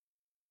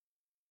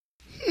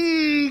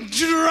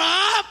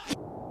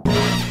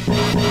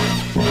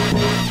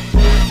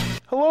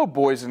Hello,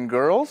 boys and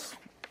girls,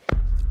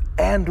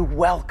 and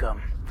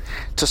welcome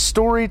to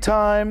Story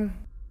Time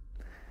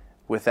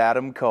with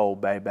Adam Cole,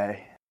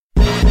 baby.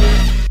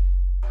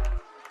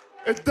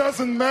 It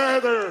doesn't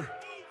matter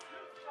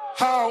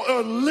how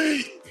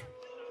elite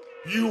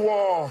you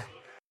are.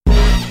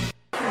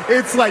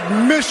 It's like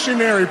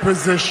missionary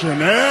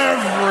position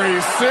every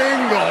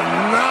single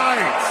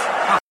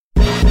night.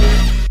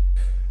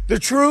 The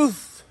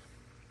truth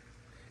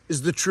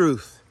is the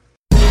truth.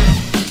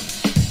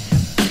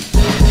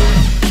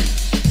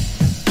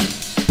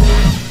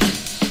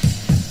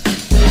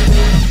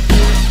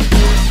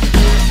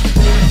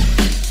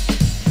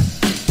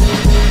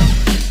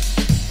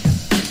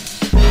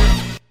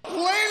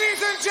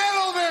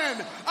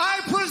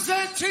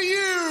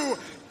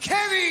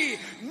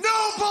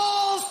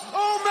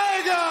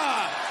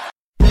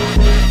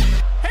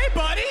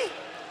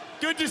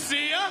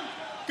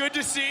 Good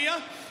to see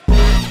ya.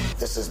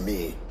 This is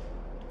me,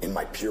 in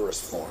my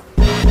purest form.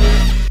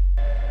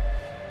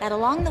 That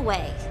along the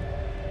way,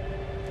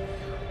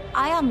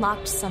 I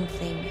unlocked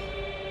something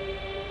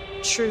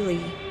truly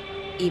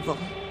evil.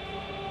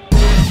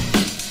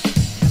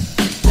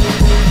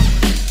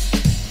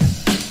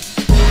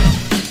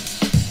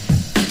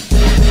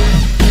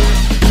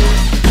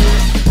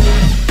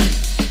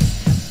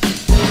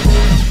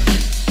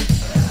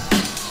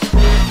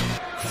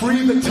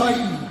 Free the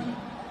Titan.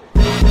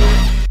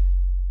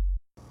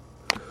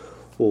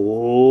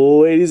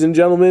 Ladies and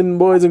gentlemen,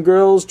 boys and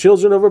girls,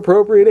 children of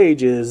appropriate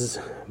ages,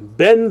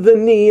 bend the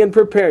knee and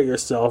prepare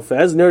yourself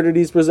as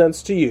Nerdities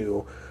presents to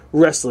you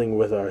Wrestling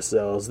with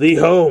Ourselves, the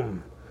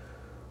home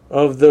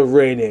of the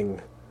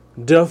reigning,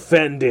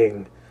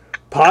 defending,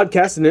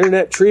 podcast and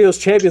internet trios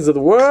champions of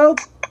the world.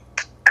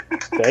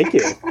 Thank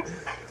you.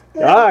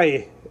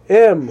 I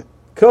am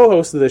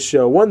co-host of this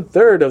show,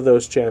 1/3 of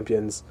those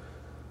champions.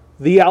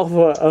 The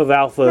alpha of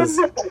alphas,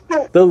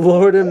 the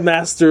lord and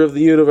master of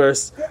the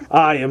universe.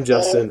 I am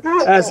Justin,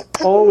 as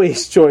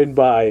always joined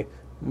by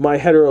my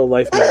hetero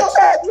life mate,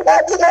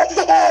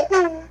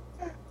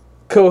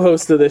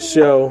 co-host of this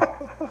show,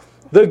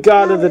 the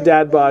god of the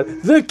dad bod,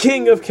 the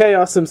king of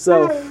chaos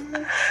himself,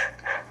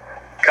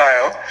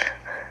 Kyle.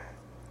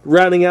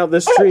 Rounding out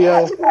this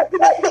trio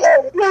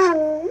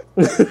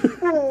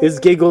is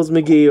Giggles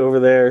McGee over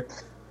there.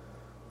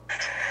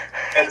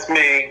 That's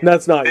me.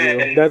 That's not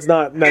you. That's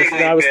not.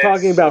 I was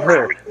talking about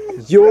her.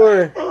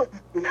 Your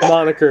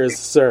monikers,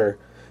 sir.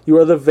 You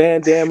are the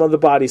Van Dam of the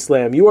Body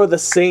Slam. You are the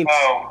Saint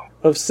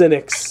of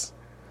Cynics.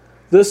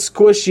 The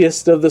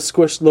squishiest of the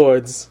Squish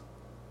Lords.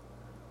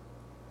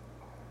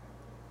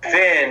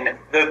 Finn,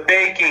 the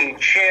Baking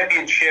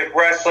Championship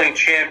Wrestling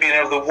Champion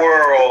of the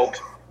world.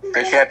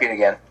 Great champion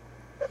again.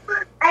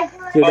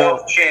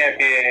 Both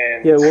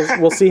champions. Yeah,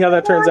 we'll see how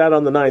that turns out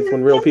on the 9th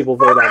when real people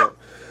vote on it.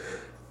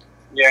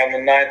 Yeah, on the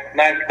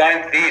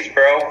ninth East,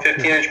 bro.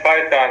 15-inch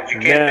pythons. You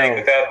can't make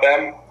without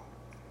them.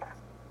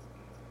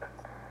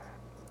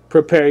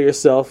 Prepare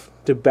yourself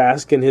to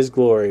bask in his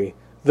glory.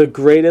 The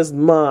greatest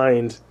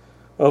mind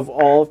of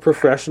all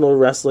professional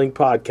wrestling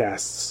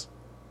podcasts.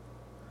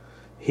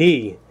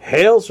 He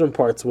hails from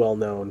parts well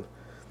known.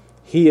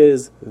 He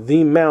is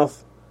the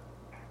mouth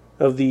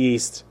of the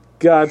East.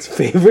 God's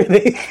favorite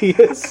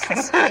atheist.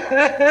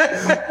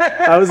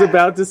 I was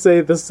about to say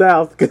the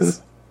South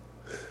because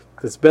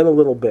it's been a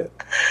little bit.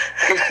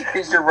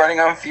 You're running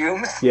on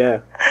fumes?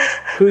 Yeah.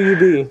 Who you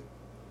be?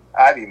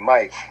 I be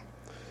Mike.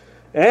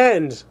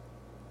 And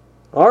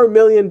our $1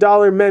 million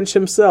mensch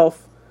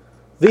himself,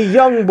 the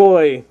young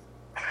boy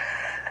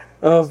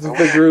of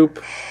the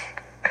group.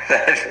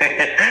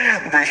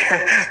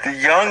 the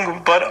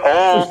young but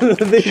old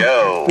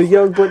Joe. The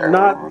young but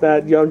not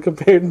that young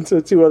compared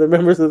to two other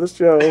members of the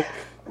show. The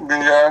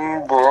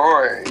young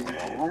boy.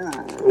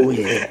 Oh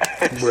yeah,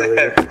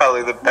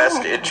 probably the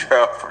best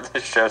intro for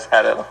this show's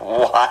had in a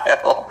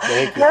while.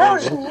 Thank you.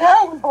 Joe's a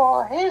young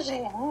boy, is he?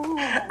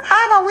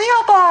 I'm a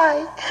real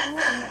boy.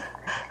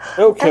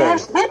 Okay.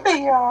 As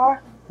hippie you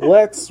are.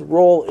 Let's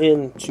roll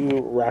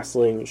into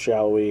wrestling,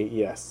 shall we?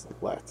 Yes,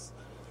 let's.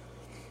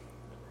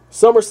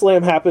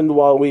 SummerSlam happened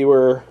while we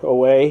were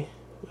away.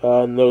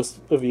 And those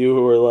of you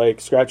who are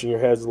like scratching your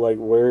heads like,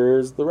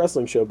 where's the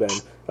wrestling show been?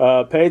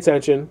 Pay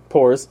attention,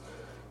 pause.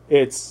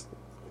 It's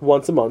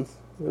once a month,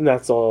 and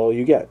that's all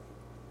you get.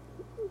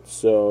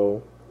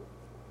 So,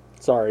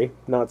 sorry,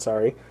 not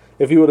sorry.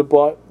 If you would have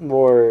bought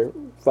more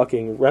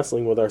fucking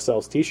Wrestling with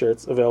Ourselves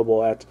t-shirts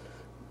available at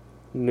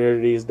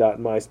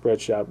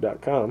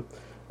nerdities.myspreadshop.com,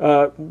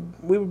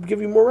 we would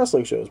give you more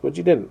wrestling shows, but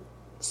you didn't.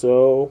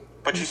 So,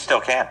 but you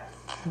still can.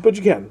 But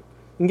you can. You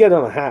can get it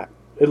on a hat.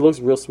 It looks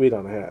real sweet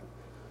on a hat.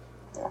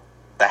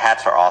 The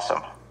hats are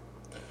awesome.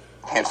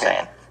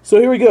 Insane.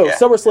 So here we go. Yeah.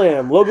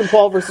 SummerSlam. Logan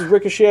Paul versus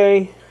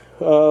Ricochet.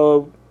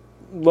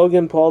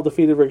 Logan Paul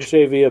defeated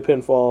Ricochet via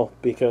pinfall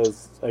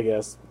because, I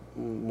guess,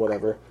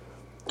 whatever.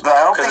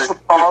 I don't think the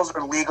Pauls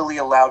are legally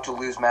allowed to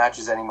lose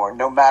matches anymore,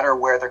 no matter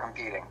where they're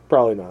competing.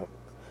 Probably not.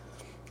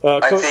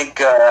 I think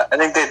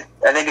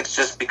it's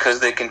just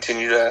because they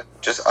continue to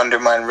just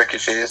undermine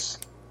Ricochet's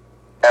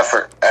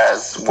effort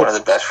as one of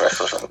the best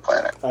wrestlers on the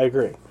planet. I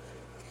agree.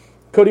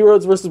 Cody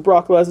Rhodes versus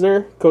Brock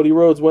Lesnar. Cody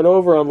Rhodes went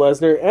over on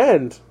Lesnar,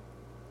 and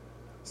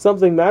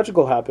something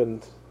magical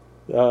happened.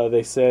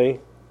 They say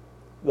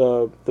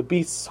the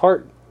Beast's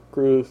heart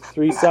grew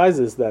 3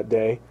 sizes that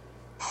day.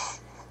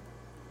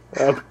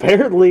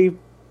 Apparently,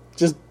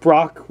 just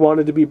Brock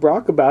wanted to be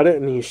Brock about it,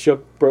 and he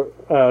shook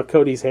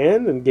Cody's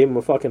hand and gave him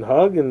a fucking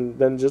hug, and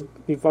then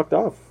he fucked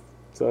off.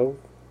 So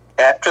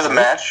after the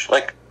match,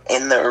 like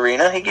in the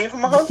arena, he gave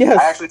him a hug. Yes,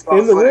 I actually saw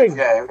in the footage. ring.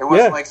 Yeah, it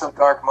wasn't like some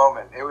dark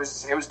moment. It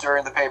was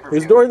during the pay-per-view.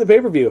 It was during the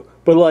pay-per-view,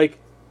 but like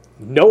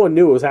no one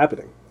knew it was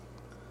happening.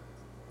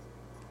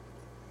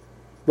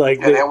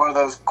 Like they had one of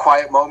those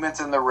quiet moments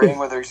in the ring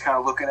where they're just kind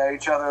of looking at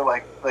each other,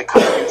 like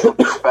kind of mutual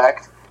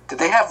respect. Did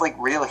they have like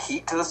real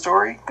heat to the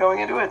story going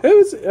into it?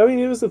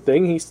 It was a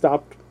thing. He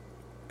stopped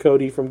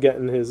Cody from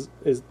getting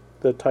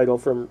the title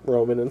from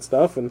Roman and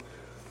stuff, and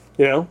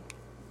it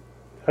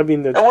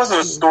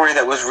wasn't a story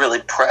that was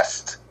really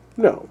pressed.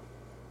 No,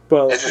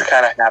 but it just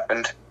kind of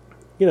happened.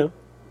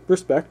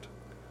 Respect.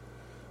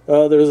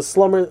 There was a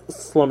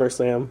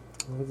SummerSlam,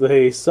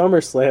 the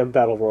SummerSlam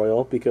Battle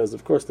Royal, because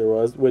of course there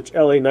was, which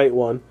LA Knight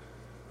won.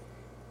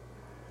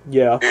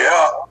 Yeah.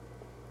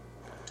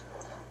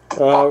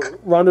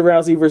 Ronda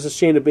Rousey versus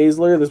Shayna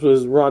Baszler. This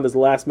was Ronda's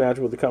last match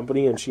with the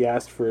company, and she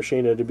asked for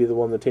Shayna to be the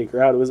one to take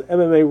her out. It was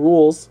MMA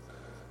rules,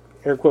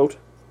 air quote.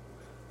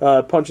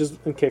 Punches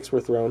and kicks were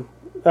thrown.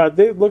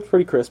 They looked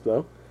pretty crisp,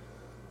 though.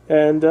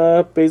 And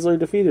Baszler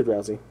defeated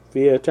Rousey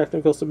via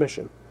technical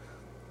submission.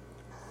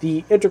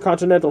 The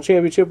Intercontinental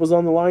Championship was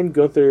on the line.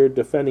 Gunther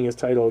defending his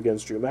title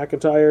against Drew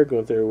McIntyre.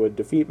 Gunther would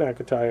defeat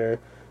McIntyre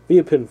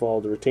via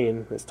pinfall to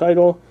retain his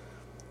title.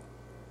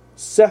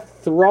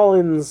 Seth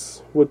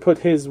Rollins would put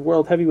his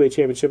World Heavyweight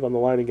Championship on the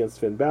line against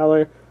Finn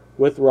Balor,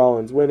 with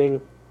Rollins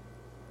winning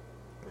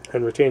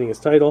and retaining his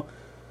title.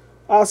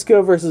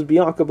 Asuka versus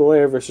Bianca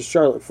Belair versus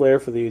Charlotte Flair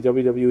for the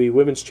WWE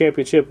Women's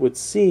Championship would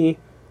see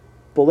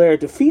Belair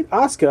defeat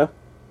Asuka,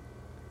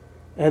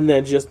 and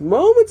then just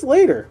moments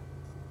later,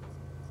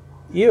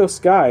 Io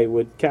Sky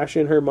would cash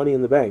in her Money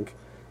in the Bank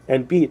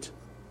and beat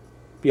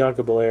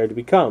Bianca Belair to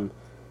become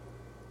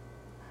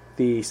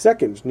the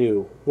second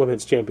new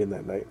Women's Champion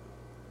that night.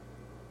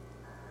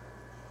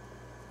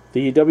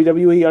 The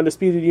WWE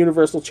Undisputed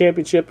Universal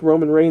Championship,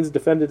 Roman Reigns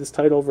defended his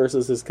title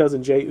versus his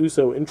cousin Jey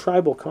Uso in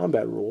Tribal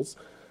Combat rules.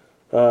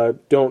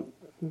 Don't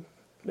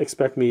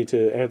expect me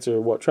to answer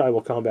what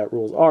Tribal Combat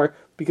rules are,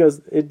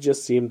 because it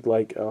just seemed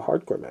like a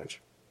hardcore match.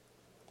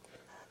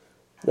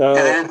 They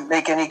didn't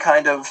make any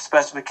kind of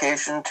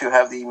specification to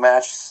have the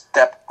match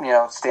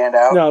stand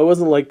out? No, it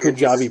wasn't like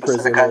Punjabi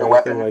prison or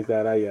anything like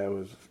that. It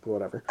was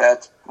whatever.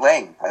 That's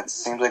lame. That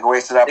seems like a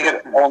wasted opportunity.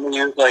 They could only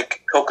use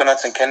like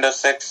coconuts and kendo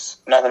sticks,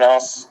 nothing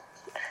else.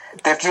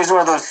 They have to use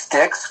one of those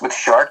sticks with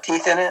shark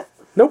teeth in it?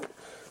 Nope.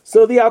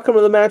 So the outcome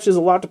of the match is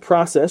a lot to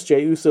process.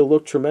 Jey Uso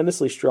looked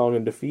tremendously strong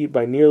in defeat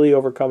by nearly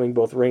overcoming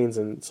both Reigns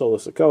and Solo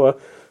Sikoa.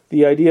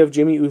 The idea of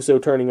Jimmy Uso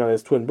turning on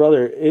his twin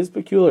brother is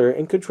peculiar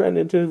and could trend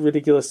into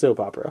ridiculous soap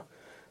opera.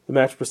 The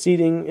match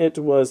preceding it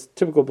was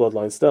typical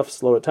Bloodline stuff,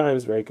 slow at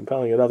times, very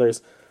compelling at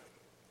others.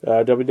 Give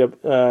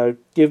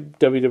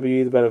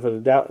WWE the benefit of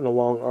the doubt in a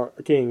long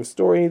arcing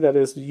story that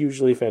is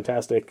usually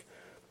fantastic,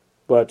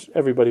 but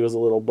everybody was a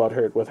little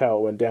butthurt with how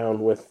it went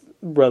down, with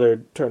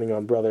brother turning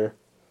on brother.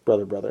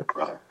 Brother.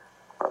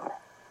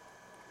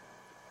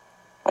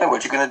 Hey,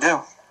 what you gonna do?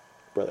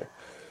 Brother.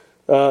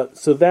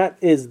 So that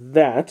is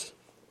that.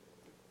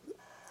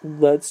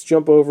 Let's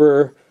jump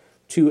over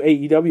to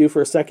AEW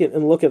for a second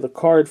and look at the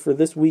card for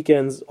this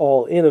weekend's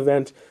All-In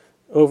event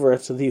over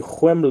at the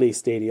Wembley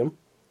Stadium.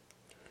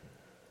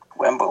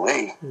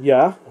 Wembley?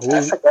 Yeah.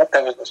 I forgot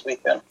that was this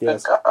weekend.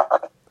 Yes.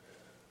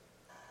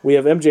 We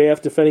have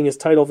MJF defending his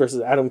title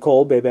versus Adam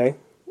Cole, baby.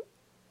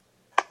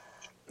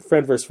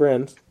 Friend versus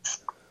friend.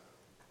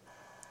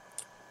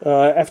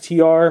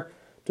 FTR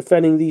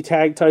defending the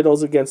tag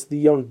titles against the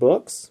Young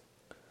Bucks,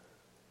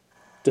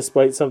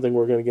 despite something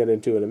we're going to get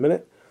into in a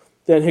minute.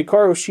 Then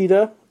Hikaru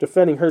Shida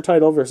defending her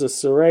title versus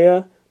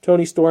Saraya,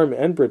 Toni Storm,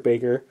 and Britt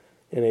Baker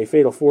in a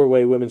Fatal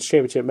 4-Way Women's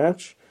Championship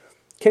match.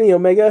 Kenny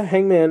Omega,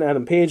 Hangman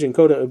Adam Page, and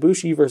Kota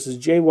Ibushi versus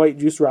Jay White,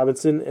 Juice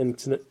Robinson, and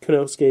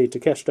Konosuke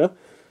Takeshita.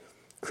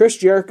 Chris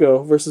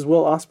Jericho versus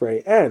Will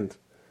Ospreay. And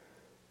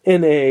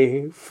in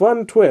a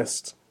fun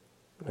twist,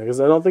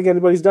 because I don't think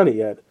anybody's done it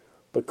yet,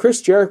 but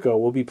Chris Jericho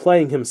will be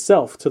playing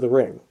himself to the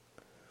ring.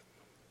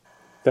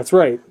 That's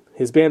right,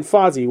 his band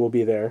Fozzy will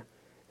be there,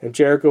 and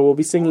Jericho will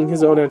be singing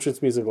his own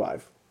entrance music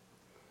live.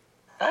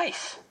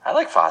 Nice. I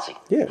like Fozzy.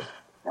 Yeah.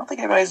 I don't think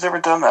anybody's ever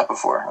done that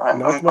before.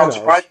 I'm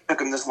surprised it took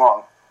him this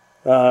long.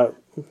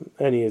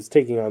 And he is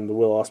taking on the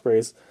Will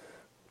Ospreays.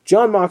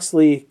 Jon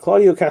Moxley,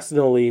 Claudio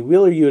Castagnoli,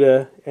 Wheeler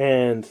Yuta,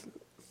 and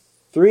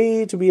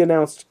 3 to be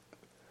announced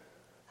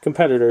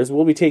competitors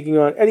will be taking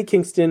on Eddie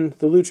Kingston,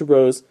 the Lucha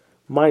Bros,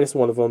 minus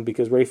one of them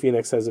because Rey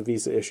Fenix has a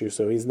visa issue,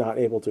 so he's not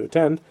able to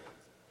attend.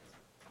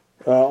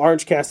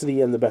 Orange Cassidy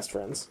and the Best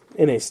Friends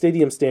in a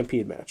Stadium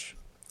Stampede match.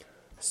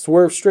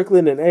 Swerve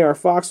Strickland and AR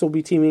Fox will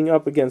be teaming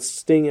up against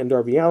Sting and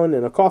Darby Allin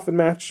in a coffin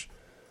match.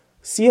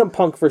 CM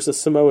Punk versus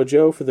Samoa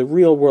Joe for the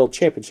Real World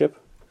Championship.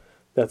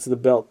 That's the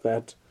belt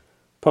that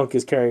Punk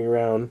is carrying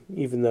around,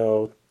 even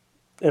though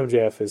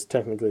MJF is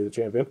technically the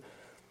champion.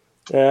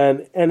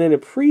 And in a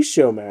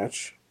pre-show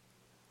match,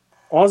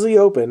 Aussie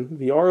Open,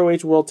 the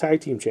ROH World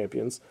Tag Team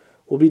Champions,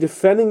 will be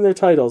defending their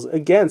titles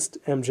against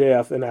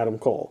MJF and Adam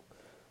Cole.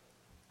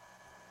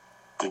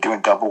 They're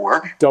doing double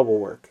work? Double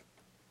work.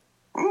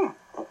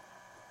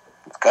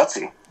 It's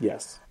gutsy.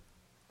 Yes.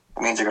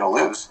 It means you're going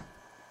to lose.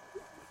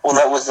 Well,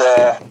 that was,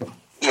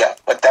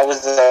 but that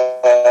was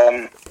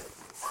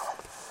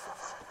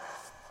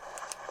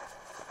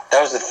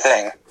the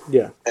thing.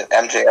 Yeah. That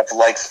MJF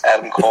likes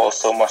Adam Cole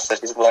so much that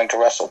he's willing to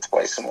wrestle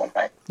twice in one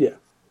night. Yeah.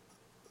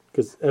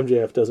 Because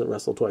MJF doesn't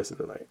wrestle twice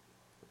in a night.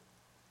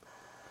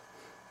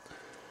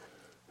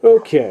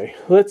 Okay,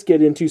 let's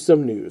get into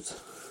some news.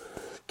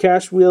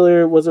 Cash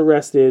Wheeler was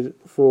arrested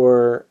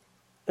for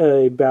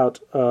a bout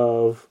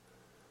of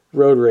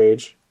road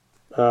rage,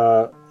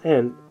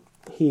 and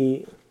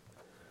he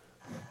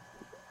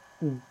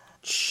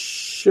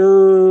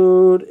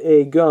showed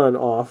a gun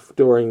off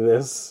during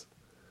this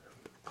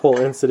whole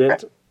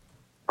incident.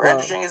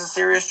 Brandishing is a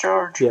serious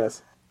charge.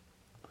 Yes.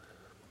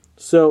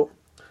 So,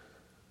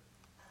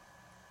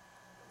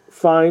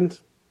 fined,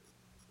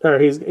 or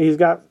he's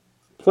got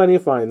plenty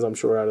of fines, I'm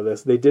sure, out of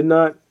this. They did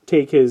not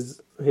take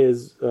his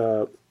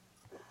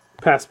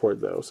passport,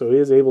 though, so he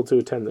is able to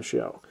attend the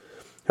show.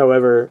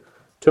 However,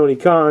 Tony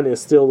Khan is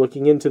still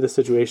looking into the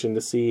situation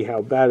to see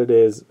how bad it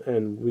is,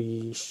 and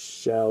we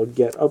shall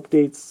get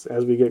updates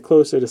as we get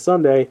closer to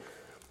Sunday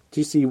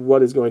to see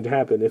what is going to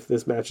happen, if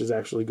this match is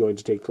actually going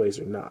to take place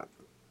or not.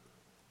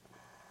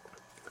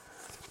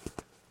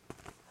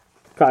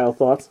 Kyle,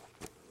 thoughts?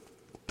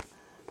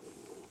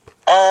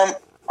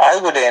 I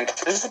would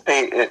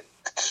anticipate it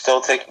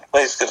still taking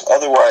place, because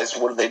otherwise,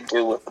 what do they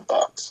do with the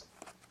Bucks?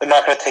 They're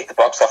not going to take the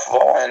Bucks off of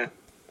All In.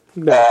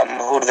 No.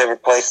 Who do they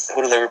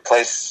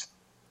replace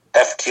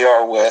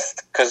FTR with?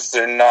 Because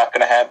they're not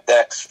going to have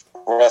Dex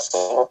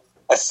wrestle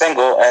a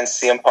single, and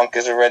CM Punk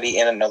is already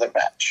in another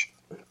match.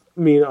 I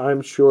mean,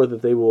 I'm sure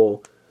that they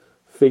will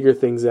figure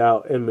things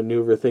out and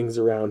maneuver things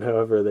around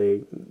however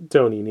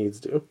Tony needs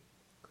to.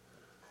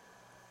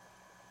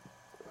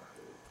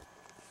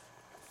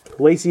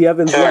 Lacey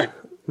Evans. Are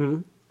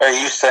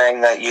you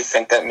saying that you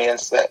think that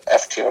means that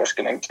FTR is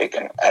getting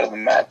taken out of the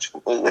match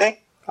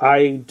completely?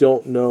 I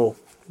don't know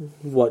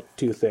what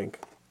to think.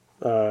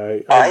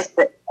 I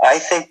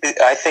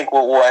think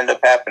what will end up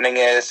happening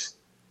is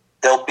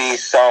there'll be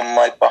some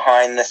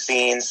behind the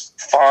scenes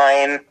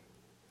fine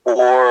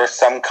or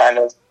some kind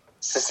of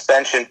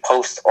suspension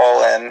post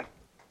All In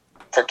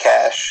for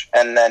Cash,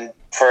 and then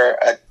for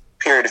a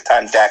period of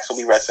time Dax will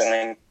be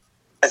wrestling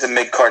as a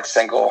mid-card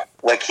single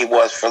like he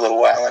was for a little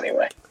while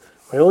anyway.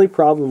 My only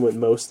problem with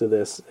most of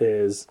this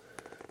is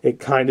it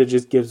kind of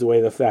just gives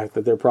away the fact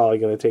that they're probably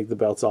going to take the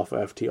belts off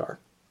of FTR.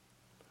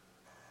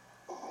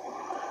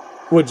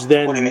 Which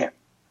then, what do you mean?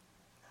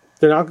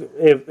 They're not,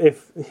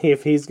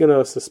 if he's going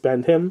to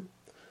suspend him,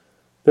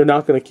 they're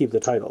not going to keep the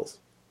titles.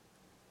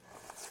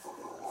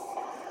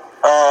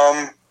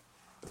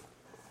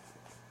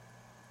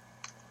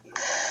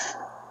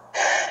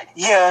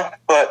 Yeah,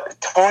 but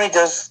Tony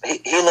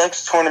he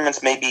likes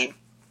tournaments maybe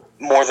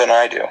more than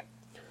I do.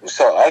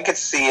 So I could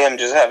see him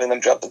just having them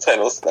drop the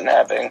titles than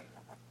having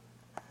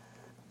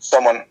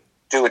someone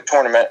do a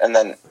tournament and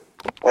then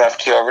when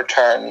FTR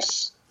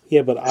returns.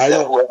 Yeah, but I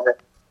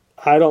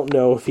don't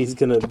know if he's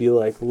going to be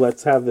like,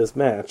 let's have this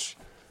match,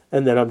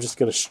 and then I'm just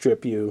going to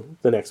strip you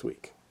the next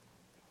week.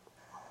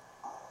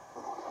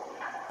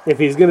 If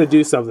he's going to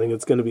do something,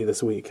 it's going to be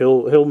this week.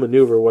 He'll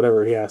maneuver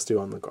whatever he has to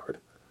on the card.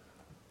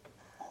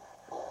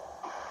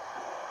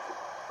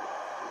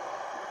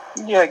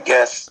 Yeah, I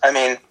guess. I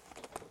mean,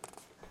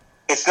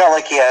 it's not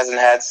like he hasn't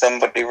had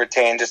somebody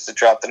retained just to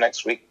drop the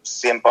next week.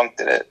 CM Punk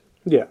did it.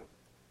 Yeah.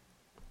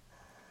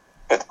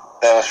 But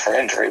that was for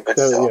injury, but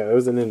still. Yeah, it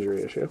was an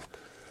injury issue.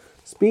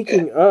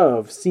 Speaking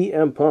of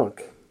CM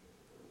Punk,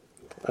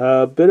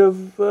 a bit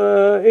of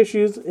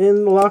issues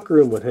in the locker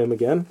room with him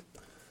again.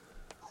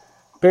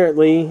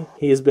 Apparently,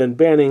 he has been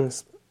banning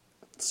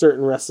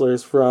certain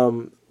wrestlers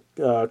from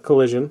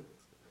Collision.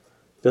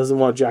 Doesn't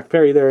want Jack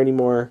Perry there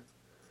anymore.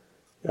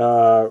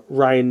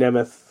 Ryan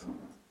Nemeth,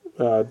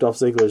 Dolph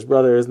Ziggler's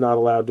brother, is not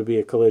allowed to be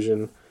at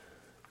Collision.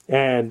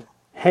 And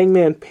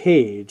Hangman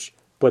Page,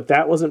 but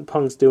that wasn't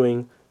Punk's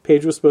doing.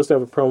 Page was supposed to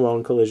have a promo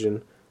on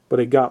Collision, but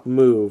it got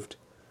moved.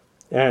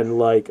 And,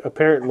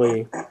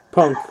 apparently,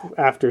 Punk,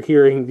 after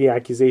hearing the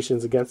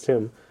accusations against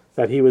him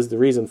that he was the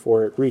reason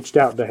for it, reached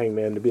out to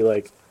Hangman to be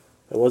like,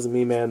 it wasn't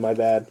me, man, my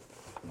bad.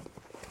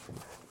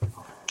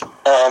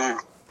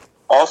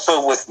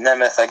 Also with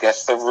Nemeth, I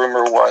guess the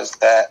rumor was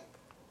that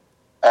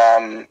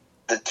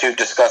the two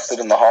discussed it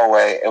in the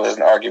hallway. It was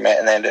an argument,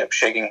 and they ended up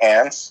shaking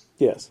hands.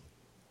 Yes.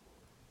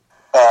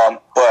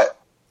 But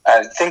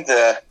I think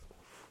the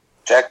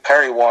Jack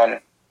Perry one,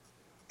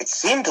 it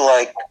seemed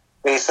like,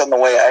 based on the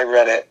way I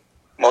read it,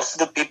 most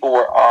of the people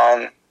were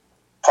on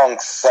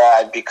Punk's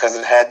side because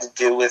it had to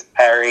do with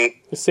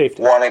Perry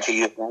wanting to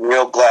use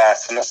real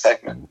glass in a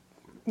segment.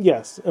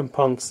 Yes, and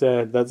Punk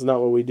said, that's not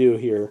what we do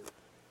here.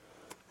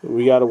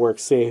 We got to work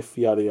safe,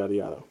 yada, yada,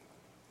 yada.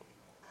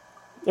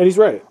 And he's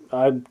right.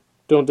 I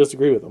don't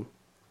disagree with him.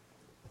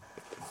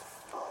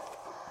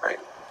 Right.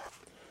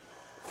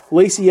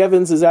 Lacey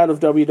Evans is out of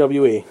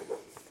WWE.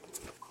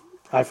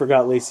 I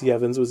forgot Lacey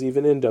Evans was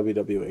even in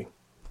WWE.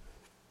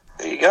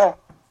 There you go.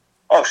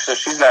 Oh, so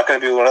she's not going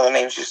to be one of the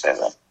names you said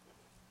then.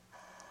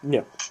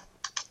 Yeah.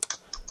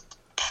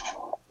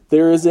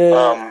 There is a...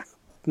 Oh,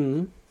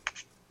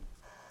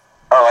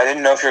 I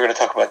didn't know if you were going to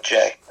talk about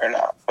Jay or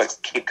not, but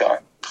keep going.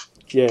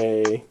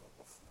 Jay.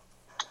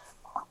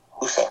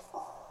 Uso.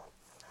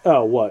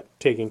 Oh, what?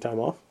 Taking time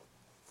off?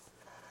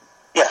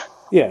 Yeah.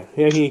 Yeah,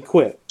 and he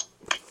quit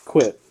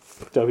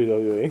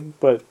WWE,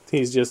 but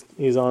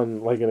he's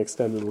on like an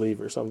extended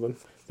leave or something.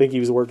 I think he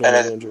was working through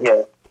an injury.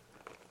 Yeah.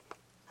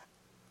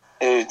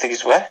 You think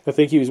he's what? I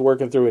think he was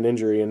working through an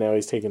injury and now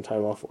he's taking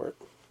time off for it.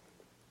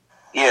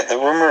 Yeah, the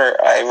rumor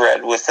I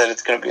read was that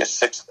it's going to be a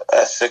 6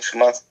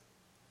 month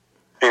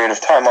period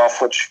of time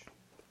off, which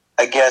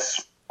I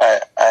guess I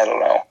don't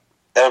know.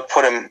 That would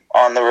put him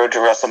on the road to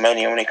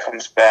WrestleMania when he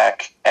comes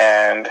back,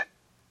 and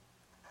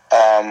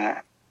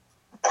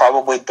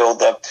probably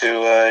build up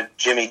to a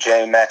Jimmy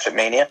J match at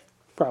Mania.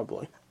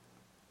 Probably.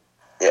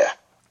 Yeah.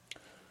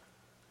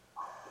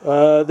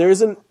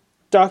 There's a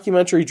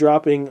documentary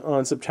dropping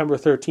on September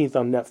 13th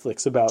on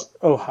Netflix about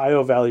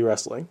Ohio Valley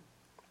Wrestling.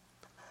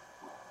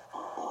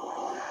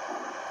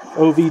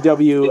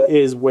 OVW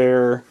is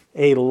where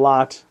a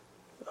lot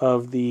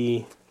of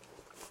the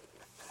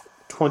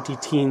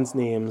 20-teens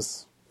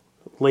names,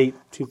 late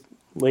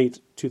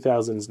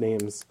 2000s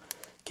names,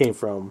 came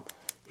from.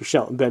 Your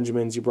Shelton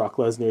Benjamins, your Brock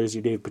Lesnar's,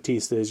 your Dave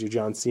Batistas, your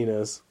John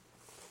Cena's.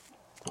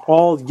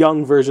 All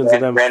young versions of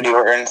them. Randy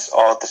Orton's,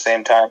 all at the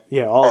same time.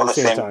 Yeah, all at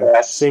the same time.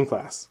 Class. Same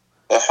class.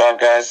 Those 5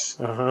 guys.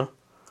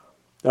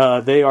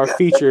 They are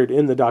featured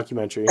in the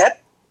documentary. That's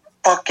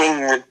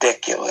fucking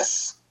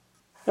ridiculous.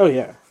 Oh,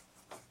 yeah.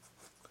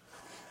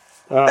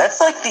 That's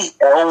like the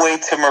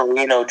Elway to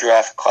Marino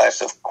draft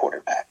class of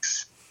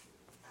quarterbacks.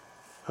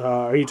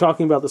 Are you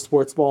talking about the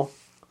sports ball?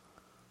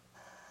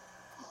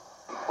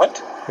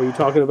 What? Are you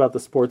talking about the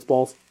sports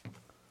balls?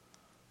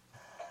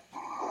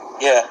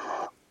 Yeah.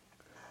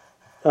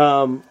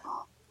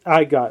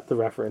 I got the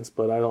reference,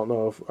 but I don't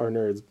know if our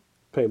nerds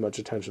pay much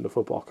attention to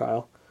football,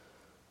 Kyle.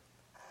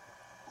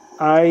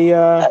 Okay.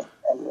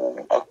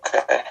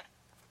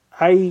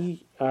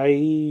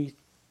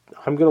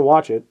 I'm gonna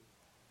watch it,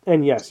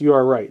 and yes, you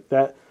are right.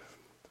 That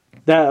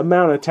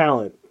amount of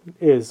talent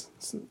is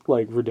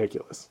like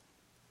ridiculous.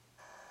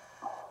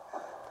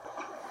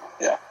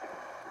 Yeah.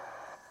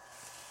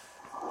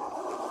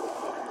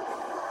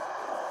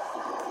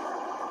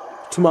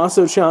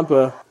 Tommaso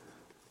Ciampa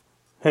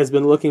has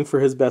been looking for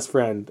his best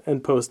friend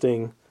and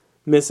posting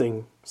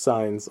missing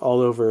signs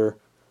all over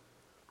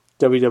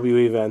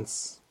WWE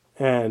events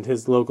and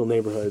his local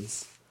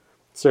neighborhoods,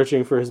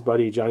 searching for his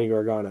buddy Johnny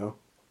Gargano.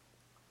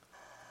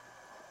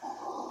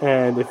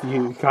 And if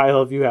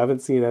you haven't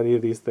seen any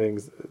of these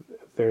things,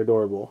 they're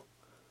adorable.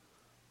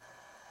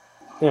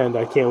 And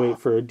I can't wait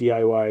for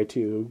DIY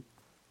to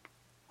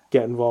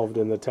get involved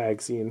in the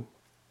tag scene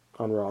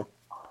on Raw.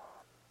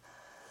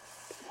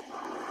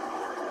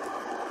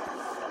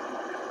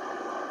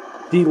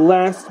 The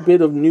last bit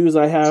of news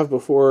I have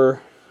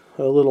before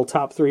a little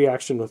top 3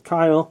 action with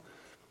Kyle.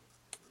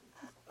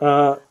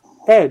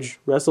 Edge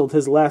wrestled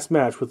his last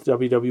match with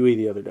WWE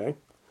the other day.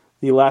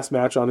 The last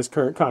match on his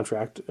current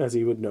contract, as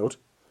he would note.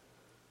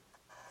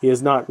 He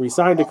has not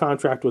re-signed a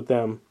contract with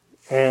them,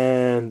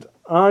 and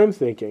I'm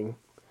thinking,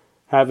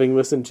 having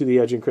listened to the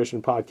Edge and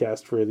Christian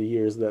podcast for the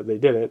years that they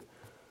did it,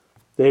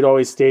 they'd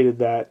always stated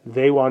that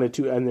they wanted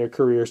to end their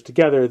careers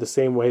together the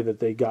same way that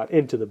they got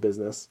into the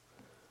business.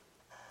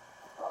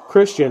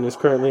 Christian is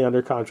currently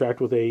under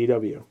contract with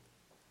AEW.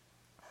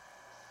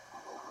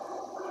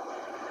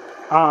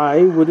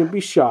 I wouldn't be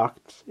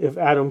shocked if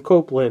Adam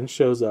Copeland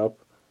shows up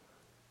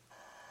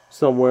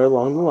somewhere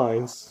along the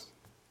lines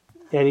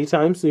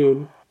anytime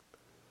soon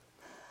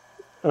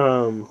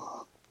in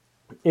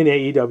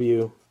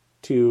AEW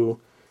to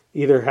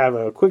either have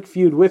a quick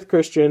feud with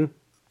Christian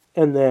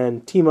and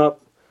then team up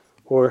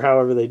or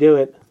however they do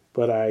it,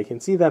 but I can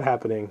see that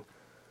happening.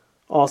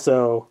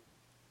 Also,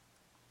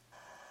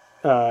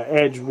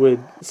 Edge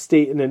would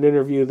state in an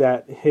interview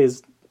that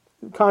his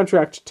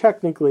contract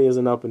technically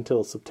isn't up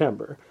until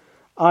September.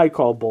 I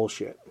call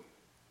bullshit.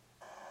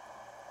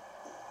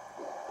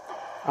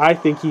 I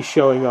think he's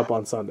showing up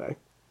on Sunday.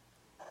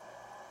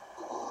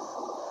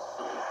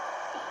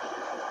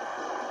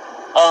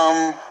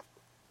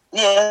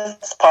 Yeah,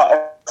 it's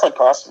like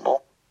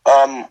possible.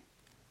 My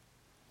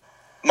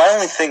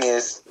only thing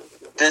is,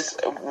 does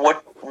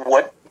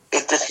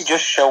he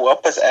just show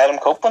up as Adam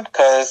Copeland?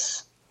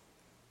 Because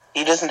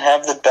he doesn't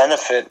have the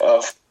benefit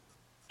of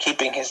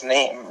keeping his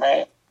name,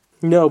 right?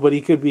 No, but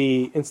he could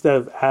be, instead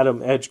of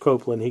Adam Edge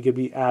Copeland, he could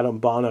be Adam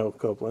Bono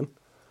Copeland.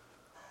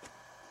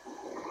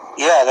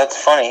 Yeah, that's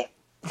funny.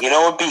 You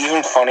know what would be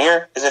even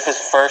funnier? Is if his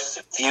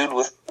first feud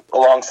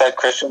alongside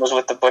Christian was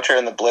with the Butcher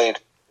and the Blade.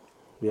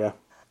 Yeah.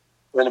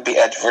 Then it'd be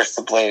Edge versus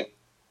the Blade.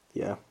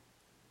 Yeah.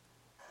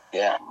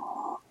 Yeah.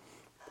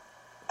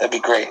 That'd be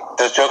great.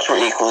 Those jokes were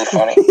equally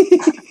funny.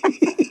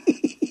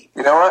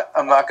 You know what?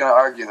 I'm not going to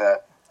argue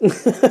that.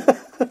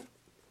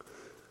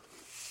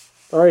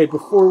 All right,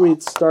 before we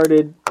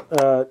started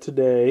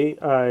today,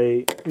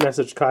 I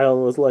messaged Kyle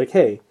and was like,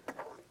 hey,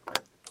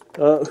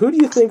 who do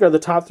you think are the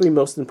top 3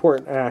 most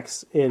important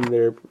acts in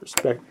their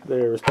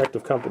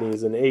respective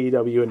companies in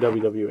AEW and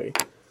WWE?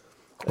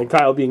 And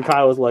Kyle, being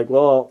Kyle, was like,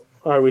 well,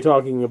 are we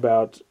talking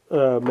about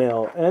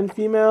male and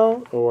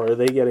female, or are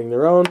they getting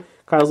their own?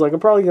 Kyle's like, I'm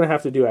probably going to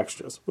have to do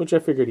extras, which I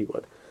figured he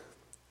would.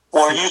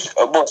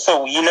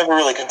 So you never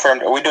really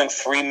confirmed. Are we doing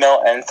 3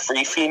 male and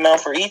 3 female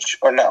for each,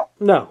 or no?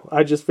 No,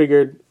 I just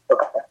figured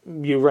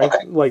you rank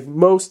like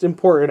most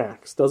important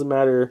acts. Doesn't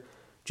matter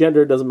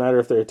gender. Doesn't matter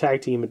if they're a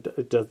tag team.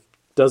 It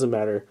doesn't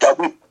matter.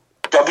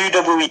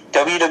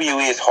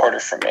 WWE is harder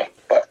for me,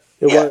 but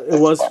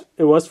it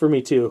was for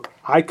me too.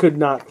 I could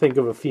not think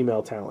of a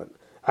female talent.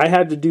 I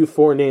had to do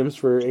 4 names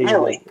for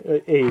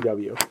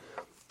AEW.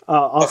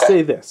 I'll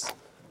say this,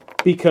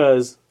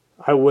 because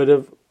I would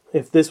have,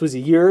 if this was a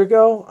year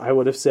ago, I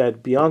would have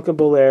said Bianca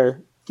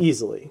Belair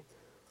easily.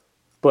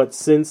 But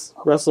since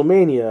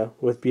WrestleMania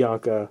with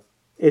Bianca,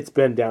 it's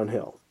been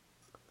downhill.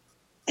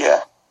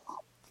 Yeah.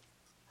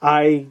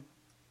 I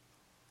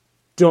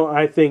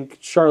think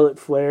Charlotte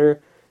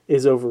Flair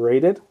is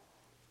overrated.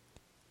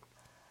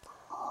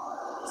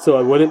 So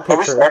I wouldn't pick her. Are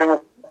we starting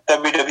with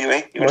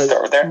WWE? You want to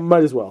start with there?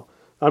 Might as well.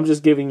 I'm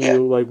just giving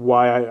you like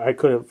why I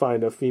couldn't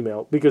find a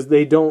female, because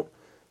they don't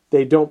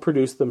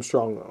produce them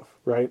strong enough,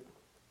 right?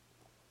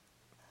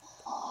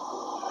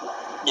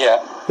 Yeah.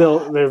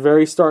 They're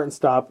very start and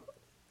stop,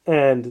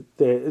 and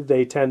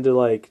they tend to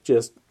like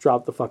just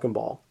drop the fucking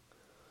ball.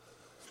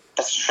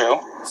 That's true.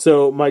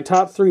 So my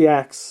top 3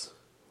 acts,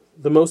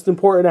 the most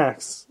important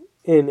acts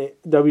in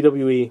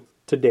WWE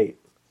to date.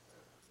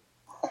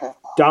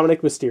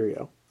 Dominic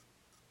Mysterio.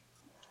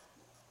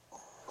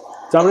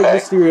 Dominic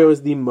Mysterio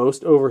is the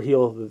most over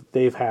heel that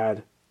they've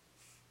had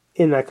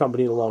in that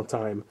company in a long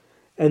time.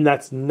 And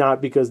that's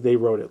not because they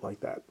wrote it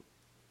like that.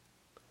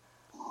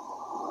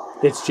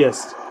 It's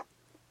just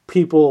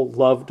people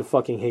love to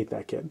fucking hate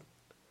that kid.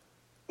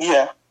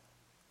 Yeah.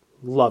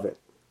 Love it.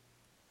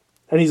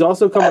 And he's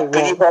also coming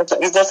along.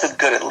 He's also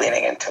good at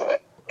leaning into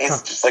it.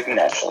 He's just like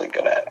naturally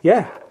good at it.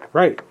 Yeah,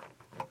 right.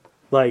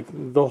 Like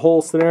the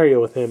whole scenario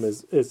with him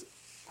is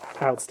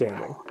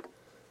outstanding.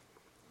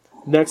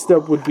 Next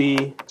up would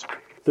be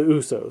the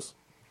Usos.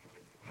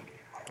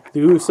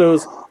 The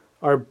Usos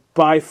are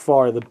by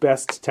far the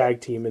best tag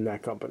team in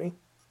that company.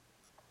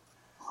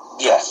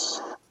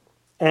 Yes.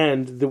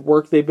 And the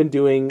work they've been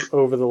doing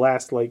over the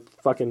last like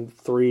fucking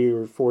 3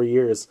 or 4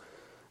 years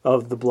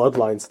of the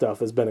Bloodline stuff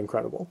has been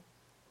incredible.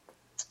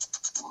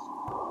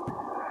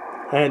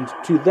 And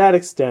to that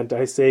extent,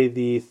 I say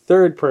the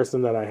third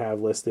person that I have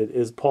listed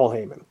is Paul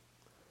Heyman.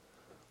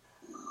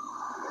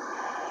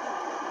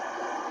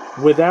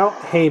 Without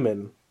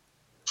Heyman,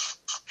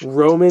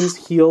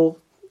 Roman's heel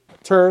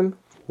turn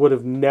would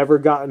have never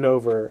gotten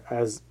over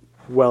as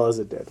well as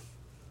it did.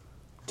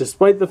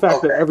 Despite the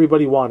fact that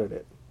everybody wanted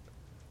it.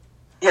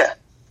 Yeah.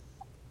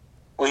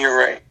 Well, you're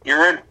right. You're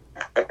right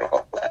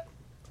about that.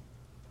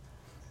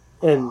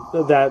 And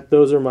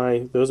those are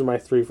my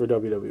 3 for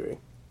WWE.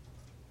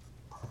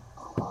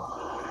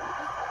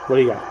 What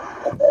do you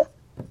got? Okay.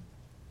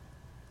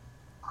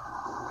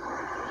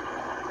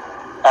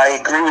 I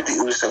agree with the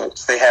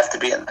Usos. They have to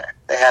be in there.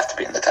 They have to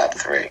be in the top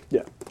 3.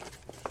 Yeah.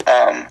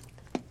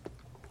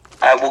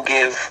 I will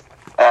give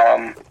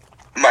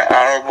my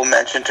honorable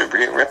mention to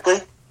Rhea Ripley.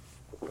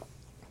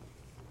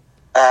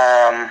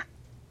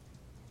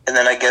 And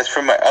then I guess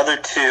for my other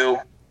 2,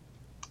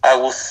 I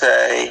will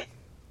say,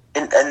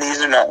 and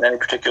these are not in any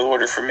particular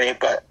order for me,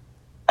 but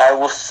I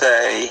will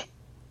say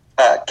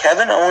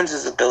Kevin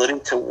Owens' ability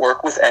to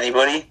work with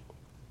anybody,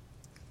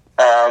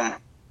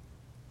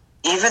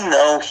 even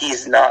though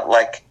he's not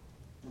like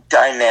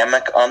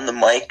dynamic on the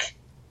mic,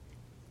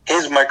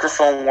 his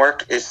microphone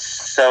work is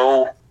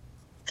so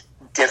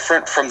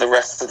different from the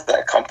rest of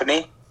that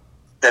company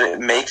that it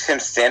makes him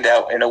stand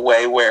out in a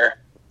way where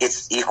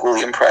it's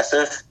equally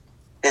impressive.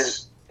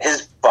 His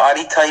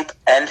body type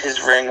and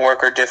his ring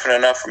work are different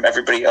enough from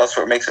everybody else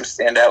where it makes him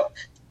stand out.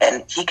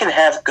 And he can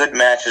have good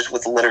matches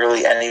with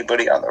literally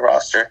anybody on the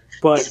roster.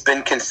 But he's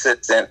been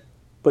consistent.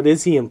 But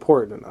is he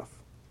important enough?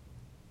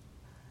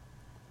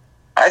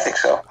 I think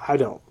so. I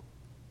don't.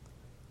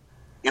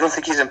 You don't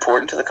think he's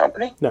important to the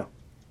company? No.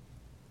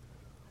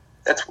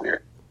 That's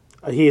weird.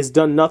 He has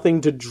done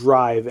nothing to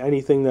drive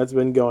anything that's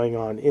been going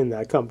on in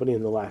that company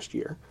in the last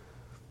year.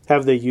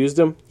 Have they used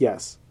him?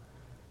 Yes.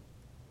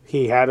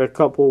 He had a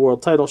couple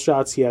world title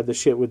shots. He had the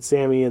shit with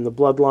Sammy and the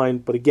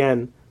Bloodline. But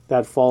again,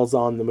 that falls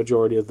on the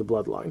majority of the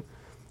Bloodline.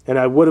 And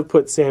I would have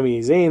put Sami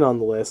Zayn on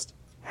the list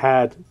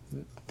had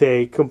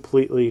they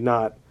completely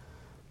not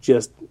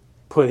just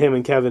put him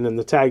and Kevin in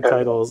the tag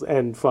titles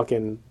and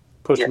fucking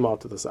pushed them all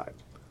to the side.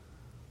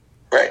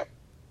 Right.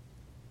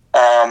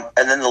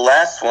 And then the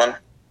last one,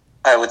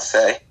 I would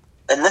say,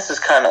 and this is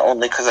kind of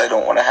only because I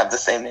don't want to have the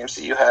same names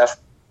that you have,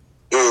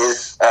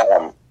 is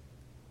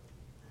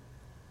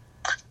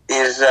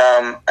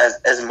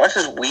as much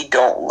as we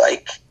don't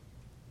like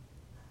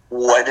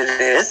what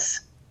it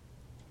is,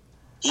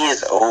 he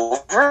is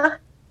over,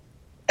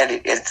 and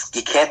it's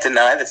you can't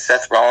deny that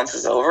Seth Rollins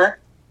is over.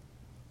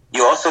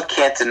 You also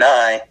can't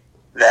deny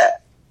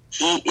that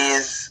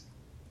he's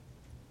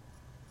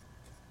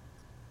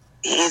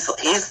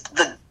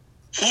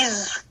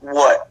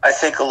what I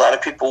think a lot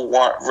of people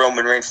want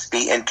Roman Reigns to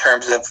be in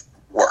terms of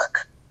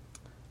work,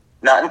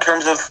 not in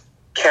terms of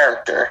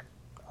character,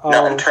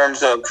 not in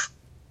terms of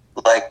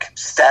like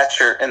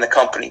stature in the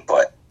company,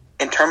 but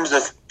in terms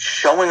of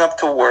showing up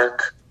to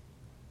work,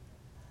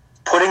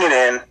 putting it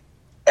in,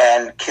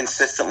 and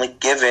consistently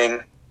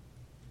giving.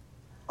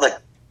 Like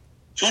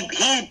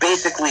he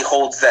basically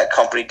holds that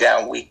company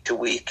down week to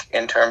week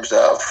in terms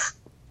of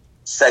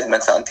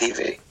segments on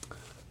TV.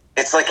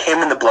 It's like him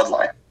in the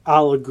Bloodline.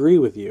 I'll agree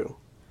with you.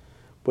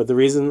 But the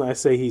reason I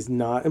say he's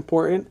not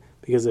important,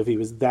 because if he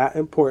was that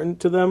important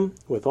to them,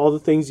 with all the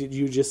things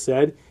you just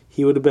said,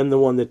 he would have been the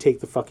one to take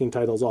the fucking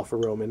titles off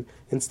of Roman,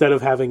 instead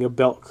of having a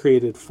belt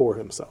created for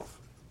himself.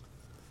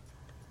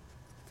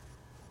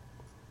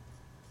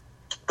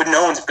 But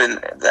no one's been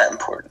that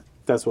important.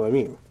 That's what I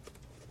mean.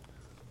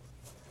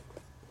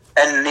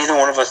 And neither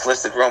one of us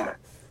listed Roman.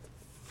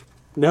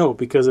 No,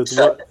 because it's...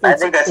 So I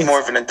think that's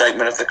more of an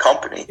indictment of the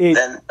company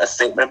than a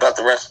statement about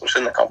the wrestlers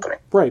in the company.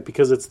 Right,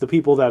 because it's the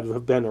people that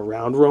have been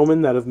around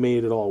Roman that have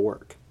made it all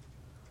work.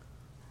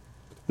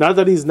 Not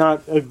that he's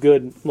not a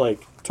good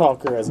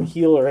talker as a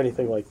heel or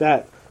anything like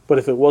that, but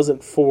if it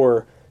wasn't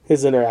for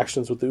his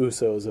interactions with the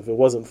Usos, if it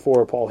wasn't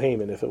for Paul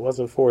Heyman, if it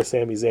wasn't for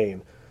Sami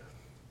Zayn,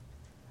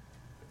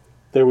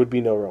 there would be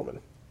no Roman.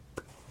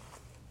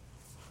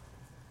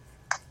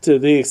 To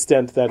the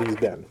extent that he's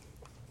been.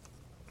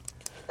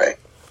 Right.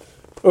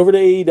 Over to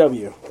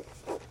AEW.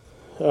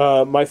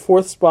 My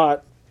fourth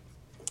spot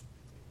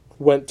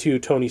went to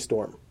Toni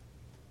Storm.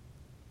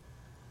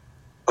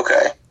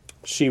 Okay.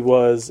 She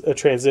was a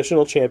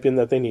transitional champion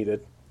that they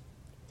needed.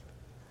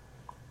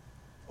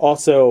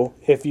 Also,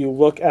 if you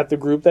look at the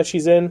group that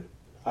she's in,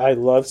 I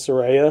love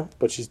Saraya,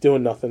 but she's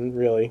doing nothing,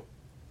 really.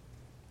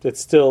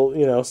 It's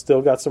still,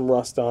 still got some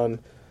rust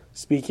on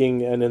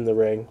speaking and in the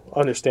ring.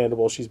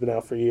 Understandable, she's been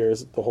out for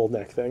years, the whole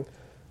neck thing.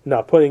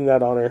 Not putting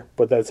that on her,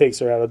 but that takes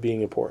her out of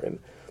being important.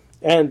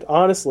 And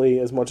honestly,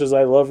 as much as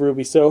I love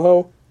Ruby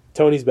Soho,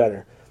 Tony's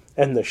better.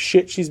 And the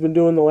shit she's been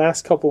doing the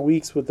last couple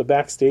weeks with the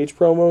backstage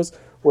promos,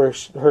 where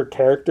her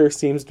character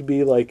seems to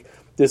be like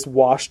this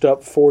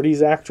washed-up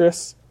 40s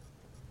actress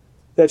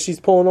that she's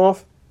pulling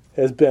off,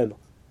 has been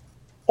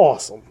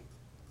awesome.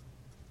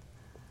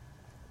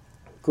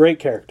 Great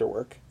character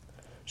work.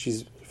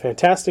 She's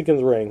fantastic in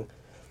the ring.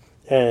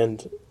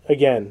 And,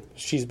 again,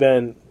 she's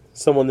been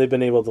someone they've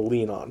been able to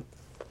lean on.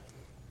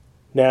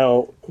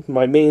 Now,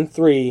 my main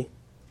three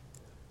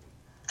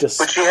just...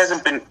 But has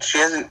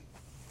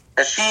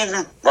she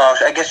even... Well,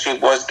 I guess she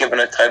was given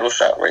a title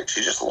shot, right?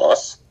 She just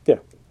lost. Yeah.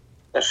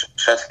 She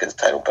has to get the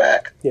title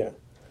back. Yeah.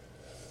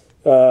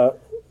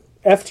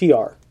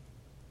 FTR.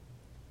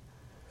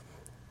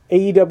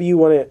 AEW,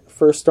 when it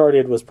first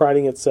started, was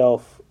priding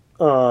itself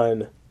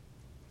on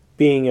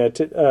being a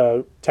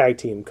tag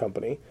team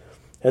company.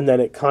 And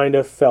then it kind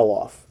of fell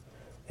off.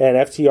 And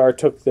FTR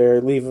took their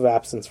leave of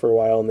absence for a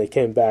while, and they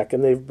came back,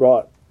 and they've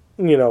brought,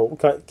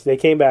 they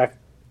came back,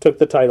 took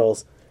the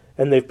titles,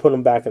 and they've put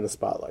them back in the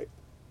spotlight.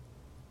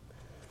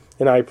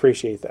 And I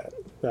appreciate that.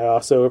 I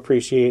also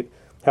appreciate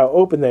how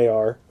open they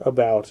are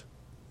about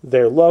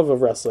their love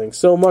of wrestling,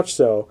 so much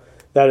so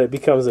that it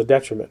becomes a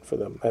detriment for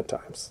them at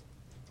times.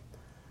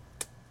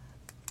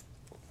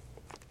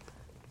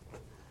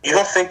 You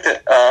don't think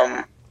that,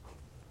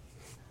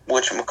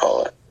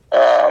 whatchamacallit,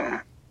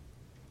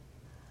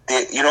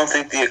 you don't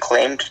think the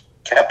Acclaimed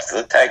kept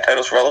the tag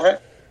titles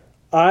relevant?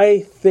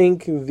 I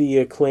think the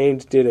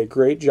Acclaimed did a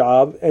great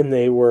job, and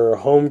they were a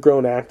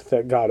homegrown act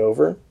that got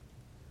over.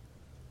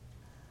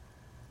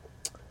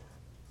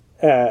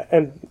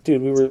 And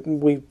dude,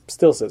 we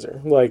still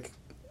scissor.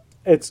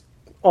 It's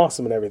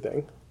awesome and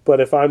everything. But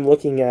if I'm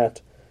looking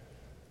at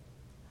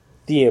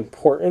the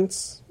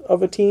importance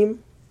of a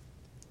team,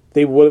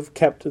 they would have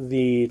kept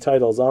the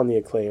titles on the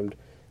Acclaimed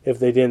if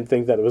they didn't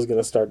think that it was going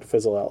to start to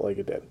fizzle out like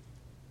it did.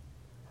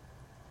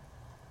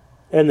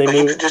 And they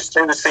you could just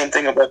say the same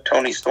thing about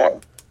Toni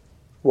Storm.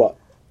 What?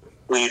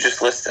 Who you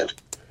just listed.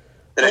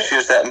 That if she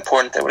was that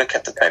important, they would have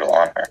kept the title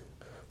on her.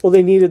 Well,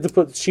 they needed to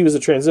put... She was a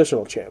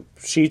transitional champ.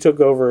 She took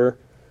over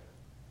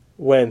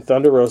when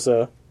Thunder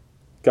Rosa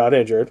got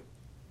injured.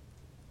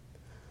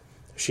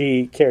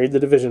 She carried the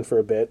division for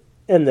a bit,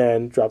 and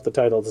then dropped the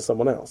title to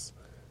someone else.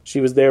 She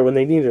was there when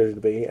they needed her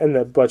to be,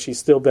 but she's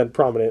still been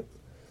prominent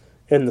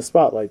in the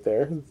spotlight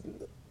there.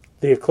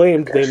 The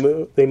Acclaimed,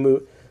 they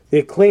moved. The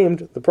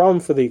Acclaimed, the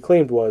problem for the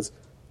Acclaimed was,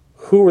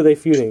 who were they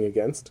feuding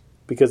against?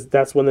 Because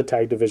that's when the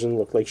tag division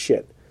looked like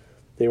shit.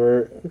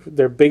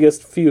 Their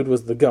biggest feud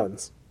was the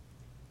Guns.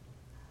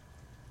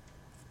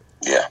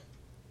 Yeah.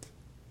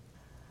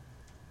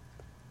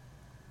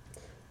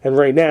 And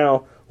right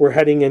now, we're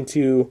heading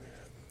into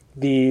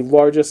the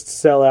largest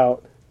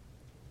sellout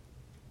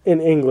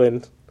in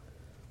England,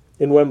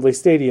 in Wembley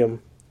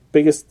Stadium,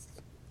 biggest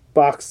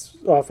box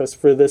office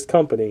for this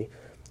company,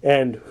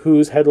 and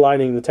who's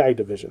headlining the tag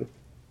division?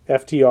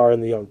 FTR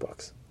and the Young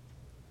Bucks.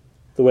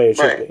 The way it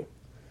should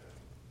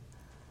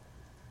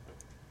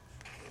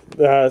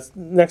be.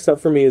 Next up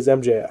for me is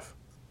MJF.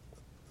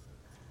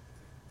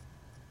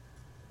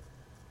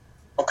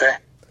 Okay.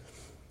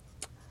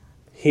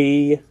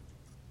 He's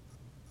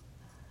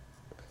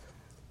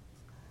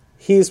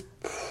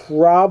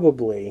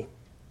probably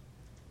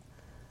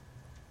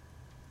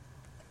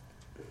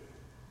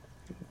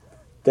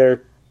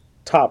their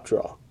top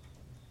draw.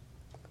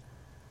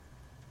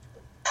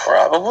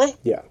 Probably?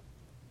 Yeah.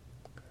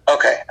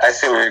 Okay, I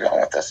see where you're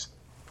going with this.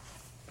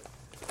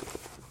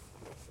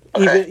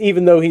 Okay.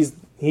 Even though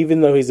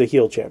he's a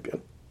heel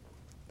champion.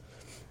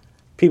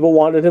 People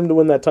wanted him to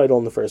win that title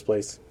in the first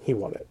place. He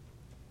won it.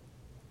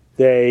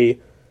 They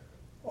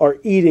are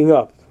eating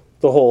up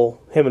the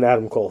whole him and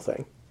Adam Cole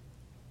thing.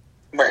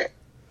 Right.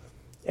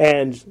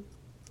 And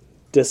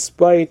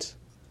despite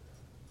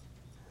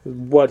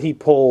what he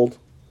pulled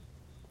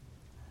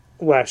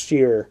last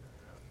year,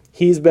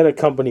 he's been a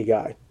company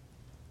guy.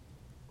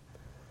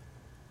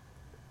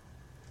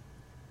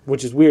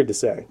 Which is weird to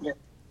say. Yeah.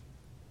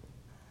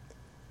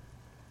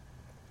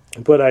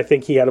 But I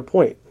think he had a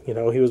point. You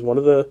know, he was one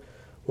of the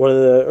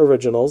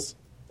originals,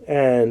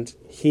 and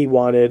he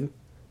wanted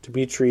to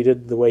be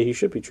treated the way he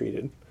should be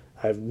treated.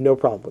 I have no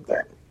problem with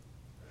that.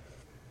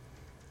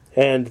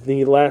 And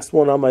the last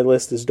one on my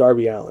list is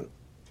Darby Allin.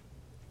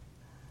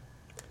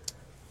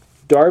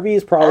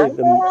 Darby's probably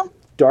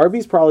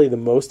the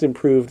most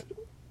improved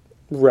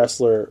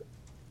wrestler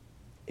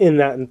in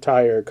that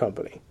entire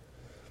company.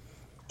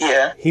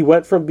 Yeah. He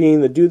went from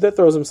being the dude that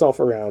throws himself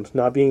around,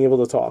 not being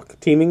able to talk,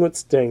 teaming with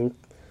Sting,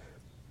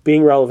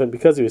 being relevant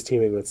because he was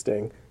teaming with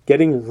Sting,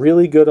 getting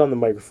really good on the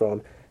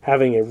microphone,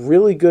 having a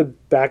really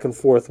good back and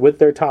forth with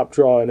their top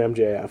draw in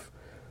MJF,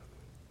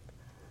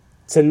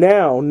 to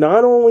now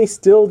not only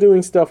still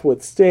doing stuff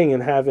with Sting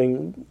and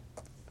having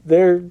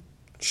their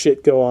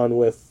shit go on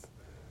with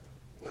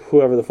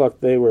whoever the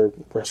fuck they were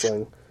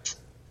wrestling,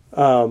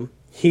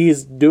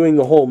 he's doing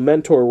the whole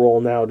mentor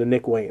role now to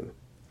Nick Wayne.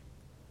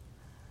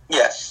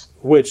 Yes.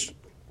 Which,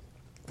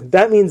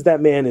 that means that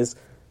man is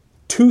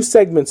 2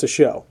 segments a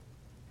show.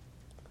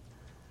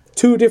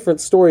 2 different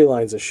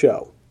storylines a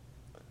show.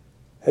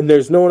 And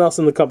there's no one else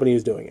in the company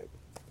who's doing it.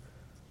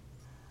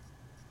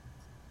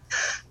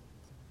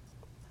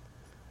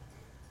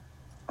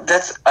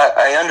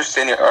 I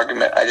understand your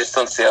argument. I just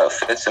don't see how it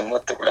fits in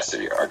with the rest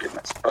of your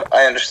arguments. But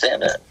I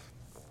understand it.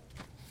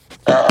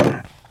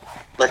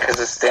 Like as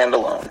a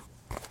standalone.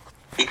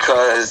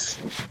 Because,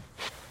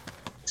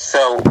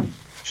 so,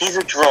 he's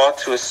a draw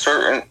to a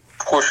certain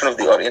portion of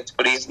the audience,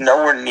 but he's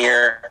nowhere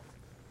near,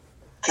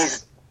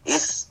 he's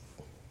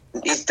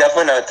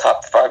definitely not a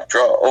top 5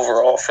 draw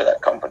overall for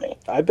that company.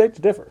 I beg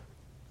to differ.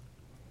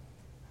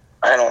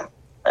 I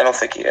don't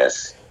think he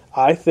is.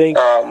 I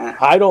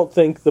don't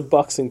think the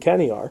Bucks and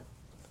Kenny are.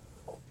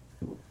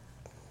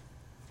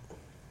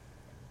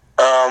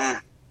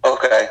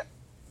 Okay.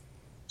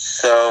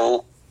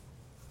 So,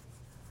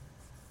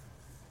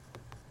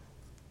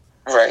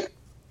 right.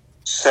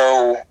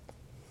 So,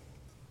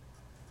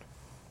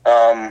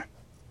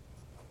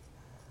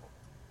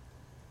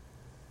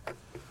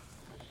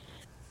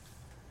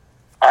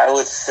 I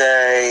would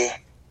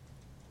say,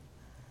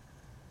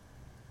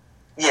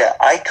 yeah,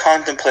 I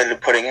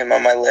contemplated putting him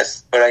on my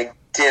list, but I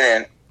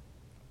didn't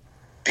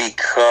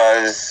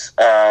because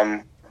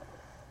I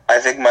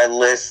think my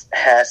list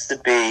has to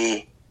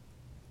be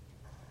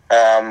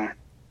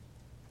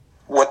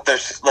what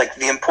there's like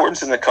the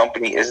importance in the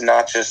company is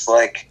not just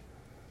like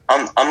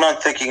I'm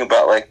not thinking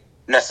about like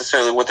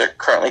necessarily what they're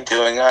currently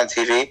doing on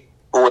TV,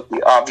 but what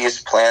the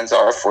obvious plans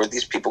are for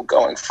these people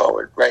going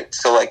forward, right?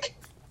 So like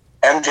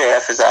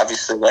MJF is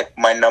obviously like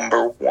my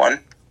number 1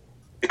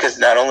 because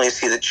not only is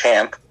he the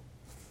champ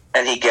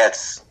and he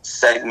gets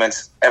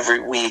segments every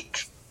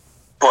week,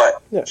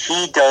 but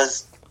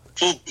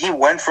he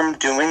went from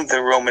doing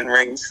the Roman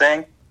Reigns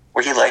thing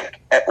where he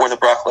like, or the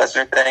Brock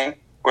Lesnar thing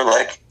where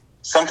like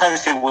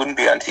sometimes he wouldn't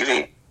be on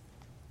TV.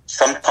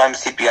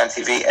 Sometimes he'd be on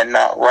TV and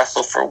not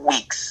wrestle for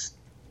weeks.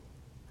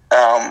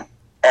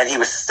 And he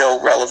was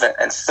still relevant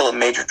and still a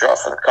major draw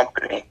for the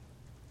company.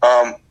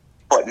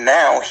 But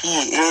now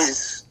he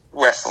is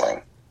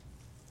wrestling.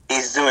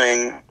 He's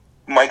doing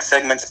mic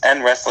segments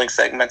and wrestling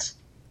segments.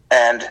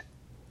 And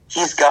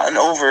he's gotten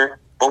over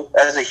both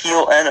as a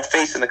heel and a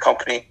face in the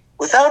company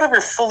without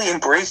ever fully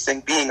embracing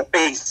being a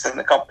face in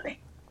the company,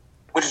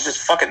 which is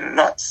just fucking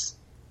nuts.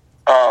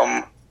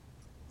 I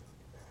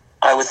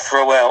would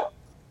throw out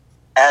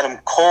Adam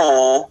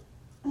Cole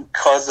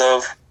because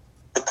of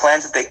the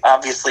plans that they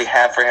obviously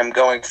have for him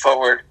going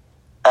forward.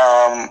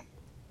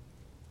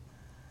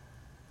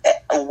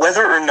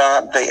 Whether or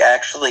not they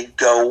actually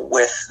go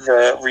with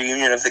the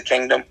reunion of the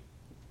Kingdom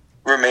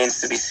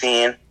remains to be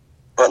seen.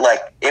 But,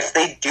 like, if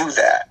they do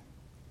that,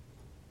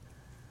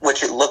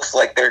 which it looks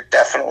like they're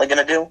definitely going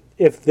to do.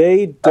 If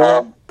they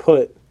don't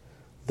put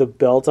the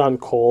belt on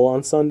Cole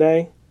on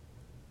Sunday,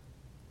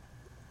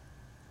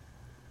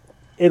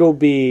 it'll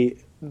be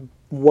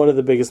one of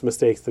the biggest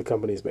mistakes the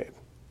company's made.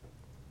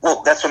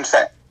 Well, that's what I'm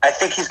saying. I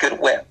think he's going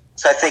to win.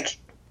 So I think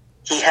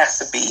he has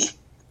to be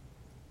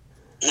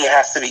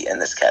in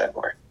this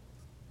category.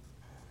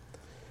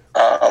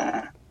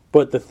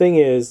 But the thing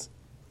is,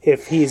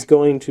 if he's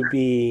going to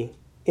be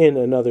in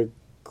another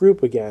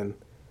group again,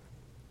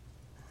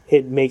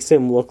 it makes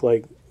him look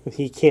like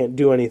he can't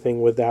do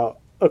anything without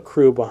a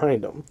crew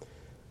behind him.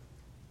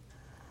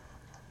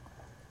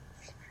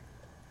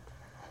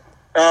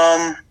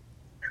 Well,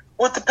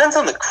 it depends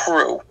on the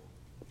crew.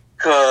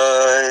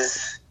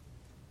 Because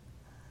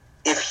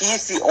if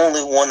he's the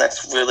only one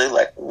that's really,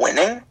 like,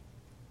 winning,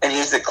 and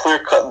he's the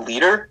clear-cut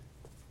leader,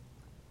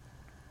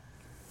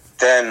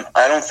 then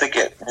I don't think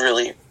it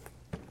really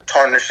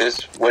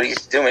tarnishes what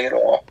he's doing at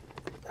all.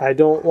 I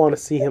don't want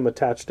to see him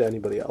attached to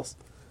anybody else.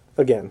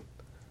 Again.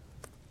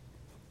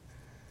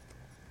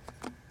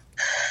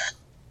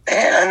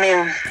 And, I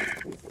mean,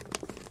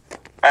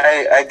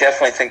 I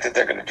definitely think that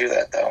they're going to do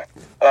that, though.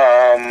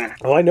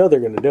 Oh, I know they're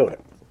going to do it.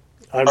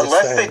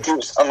 Unless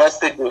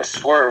they do a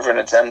swerve and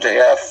it's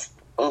MJF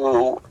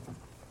who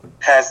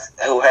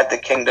had the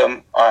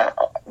Kingdom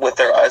with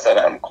their eyes on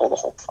Adam Cole the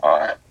whole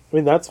time. I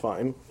mean, that's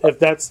fine. If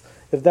that's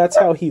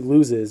how he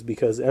loses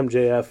because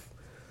MJF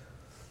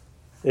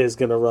is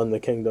going to run the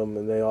Kingdom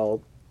and they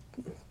all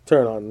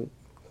turn on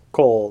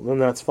Cole, then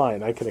that's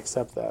fine. I can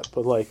accept that.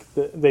 But like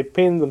they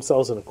painted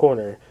themselves in a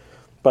corner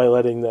by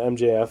letting the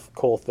MJF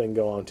Cole thing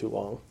go on too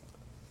long.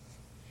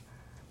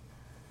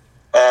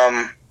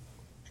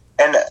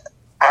 And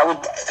I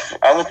would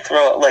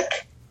throw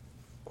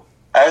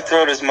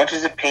it as much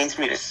as it pains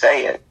me to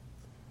say it.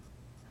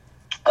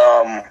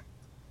 The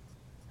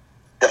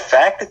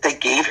fact that they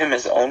gave him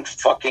his own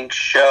fucking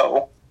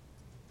show,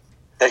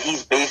 that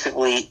he's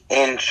basically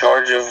in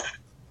charge of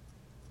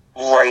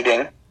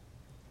writing,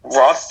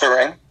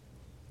 rostering,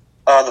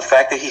 the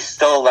fact that he's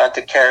still allowed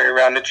to carry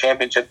around a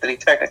championship that he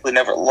technically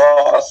never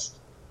lost,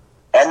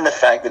 and the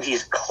fact that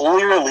he's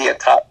clearly a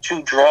top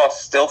 2 draw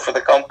still for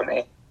the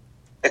company.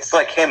 It's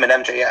like him and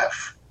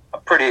MJF.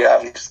 Pretty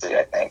obviously,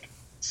 I think.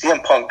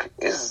 CM Punk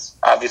is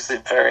obviously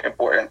very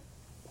important.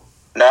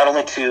 Not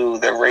only to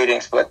the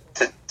ratings, but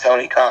to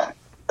Tony Khan.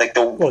 Like,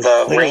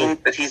 the reigns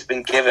that he's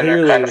been given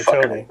are kind of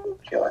fucking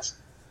ridiculous.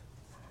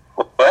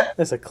 What?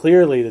 That's a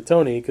clearly to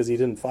Tony, because he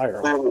didn't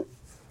fire him.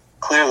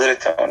 Clearly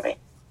to Tony.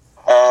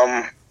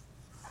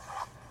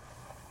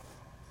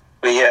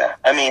 But yeah,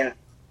 I mean,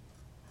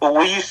 but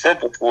what you said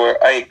before,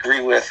 I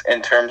agree with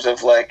in terms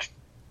of, like,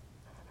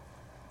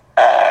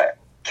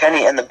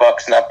 Kenny and the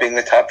Bucks not being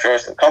the top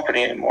drawers of the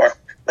company anymore.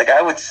 Like,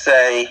 I would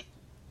say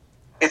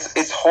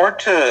it's hard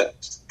to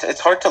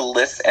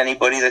list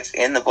anybody that's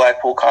in the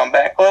Blackpool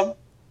Combat Club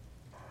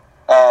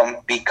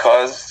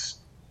because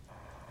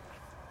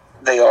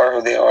they are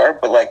who they are.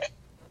 But, like,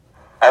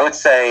 I would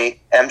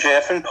say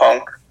MJF and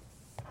Punk,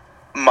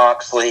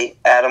 Moxley,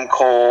 Adam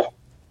Cole,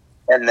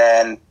 and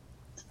then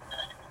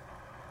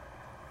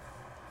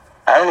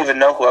I don't even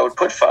know who I would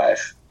put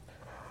 5.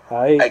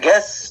 I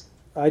guess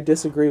I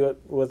disagree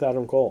with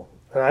Adam Cole.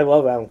 And I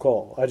love Adam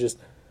Cole.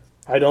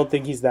 I don't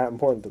think he's that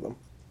important to them.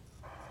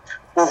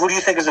 Well, who do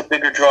you think is a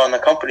bigger draw in the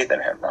company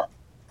than him, though?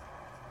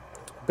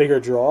 Bigger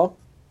draw?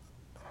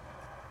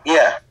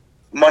 Yeah,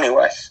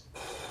 money-wise.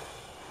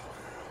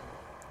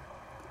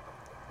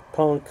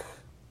 Punk.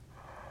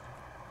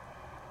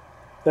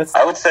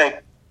 I would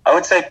say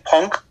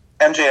Punk,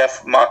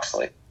 MJF,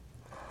 Moxley.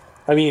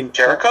 I mean,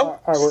 Jericho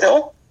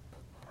still?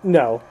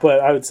 No, but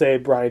I would say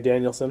Bryan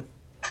Danielson.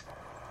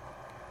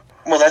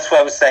 Well, that's what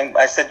I was saying.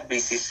 I said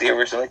BCC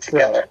originally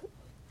together.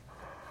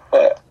 Right.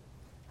 But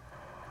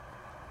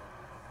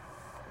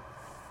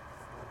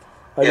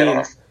I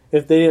mean,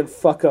 if they didn't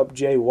fuck up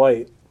Jay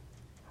White,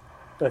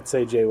 I'd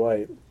say Jay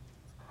White.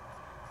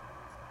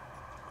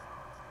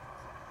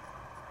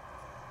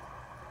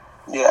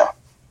 Yeah.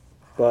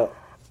 But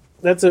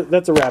that's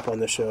a wrap on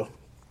this show.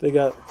 They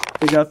got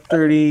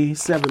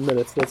 37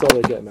 minutes. That's all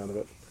they're getting out of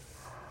it.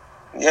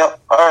 Yep.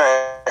 All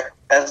right.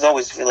 As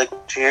always, if you like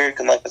what you hear, you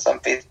can like us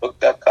on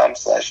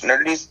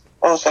Facebook.com/Nerdities.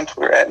 Follow us on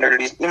Twitter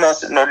 @Nerdities. Email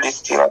us at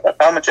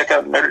nerdities@gmail.com and check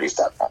out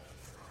nerdities.com.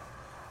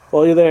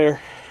 While you're there,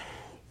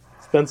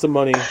 spend some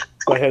money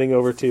by heading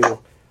over to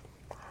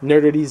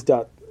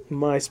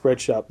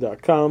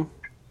nerdities.myspreadshop.com.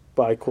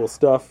 Buy cool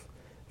stuff.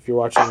 If you're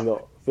watching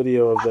the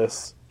video of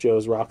this,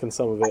 Joe's rocking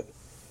some of it.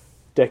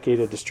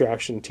 Decade of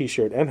Distraction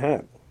t-shirt and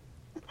hat.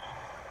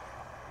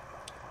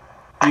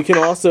 You can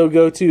also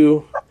go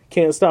to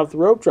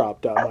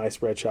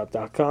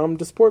can'tstoptheropedrop.myspreadshop.com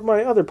to support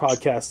my other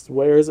podcasts,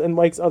 wares, and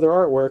Mike's other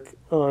artwork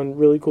on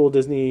really cool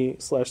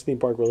Disney/theme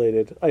park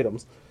related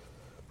items.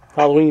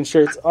 Halloween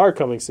shirts are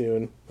coming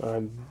soon.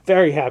 I'm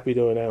very happy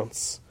to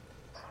announce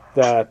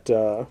that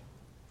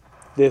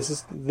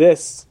this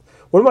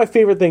one of my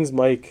favorite things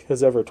Mike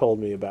has ever told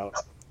me about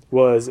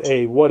was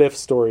a what if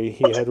story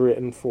he had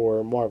written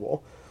for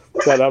Marvel.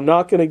 That I'm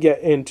not going to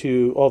get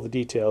into all the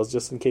details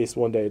just in case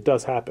one day it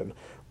does happen.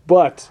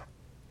 But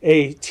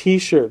a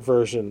t-shirt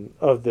version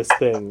of this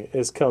thing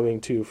is coming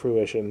to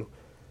fruition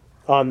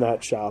on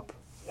that shop,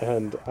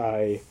 and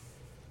I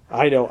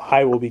I know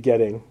I will be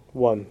getting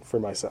one for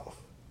myself.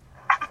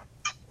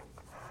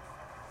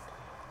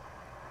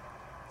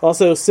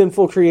 Also,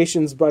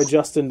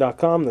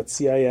 sinfulcreationsbyjustin.com. That's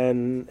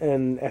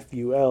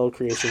CINNFUL,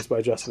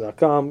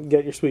 creationsbyjustin.com.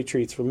 Get your sweet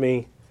treats from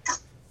me.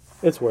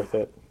 It's worth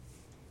it.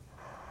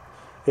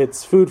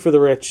 It's food for the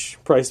rich,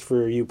 priced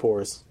for you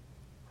poors.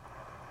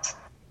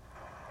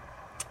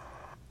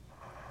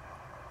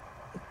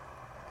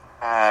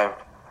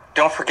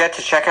 Don't forget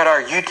to check out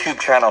our YouTube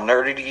channel,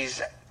 Nerdities,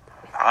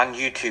 on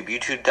YouTube,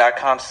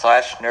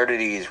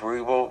 youtube.com/Nerdities.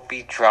 We will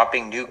be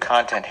dropping new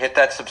content. Hit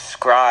that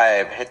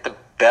subscribe, hit the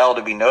bell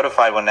to be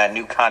notified when that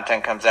new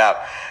content comes out.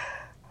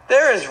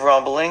 There is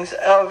rumblings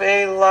of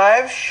a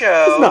live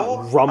show. It's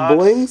not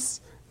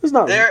rumblings. There's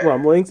not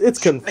rumblings. It's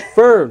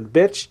confirmed,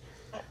 bitch.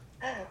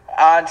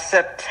 On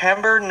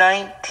September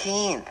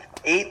 19th,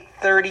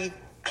 8:30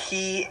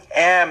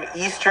 p.m.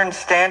 Eastern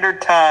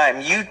Standard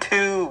Time,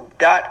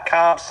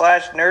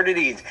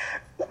 youtube.com/Nerdities.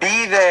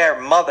 Be there,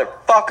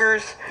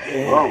 motherfuckers.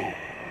 Yeah.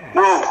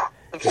 Woo.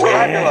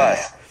 Subscribe to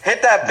us.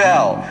 Hit that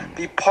bell.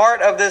 Be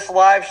part of this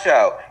live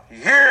show.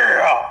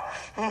 Yeah!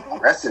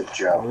 Aggressive,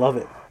 Joe. I love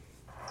it.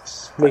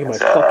 Making my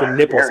fucking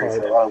nipples hard.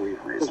 For a lot of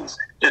weird reasons.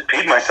 Just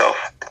peed myself.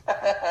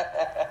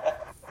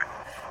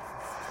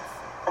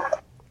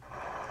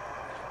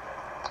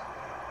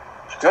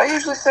 Do I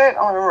usually say it?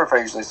 I don't remember if I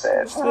usually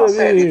say it. I don't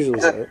say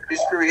it. You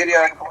screw idiot,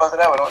 I can close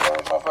it out. I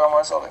don't know if I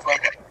myself.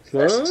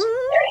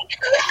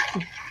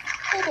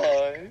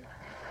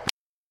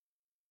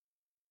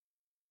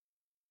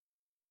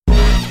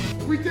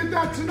 We did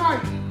that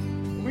tonight.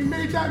 We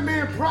made that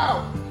man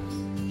proud.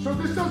 So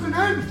this doesn't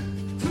end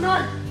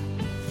tonight.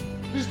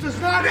 This does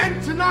not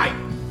end tonight.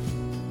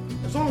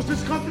 As long as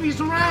this company's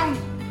around,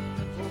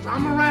 as long as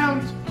I'm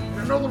around,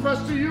 and I know the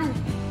rest of you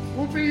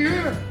will be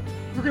here,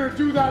 we're going to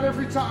do that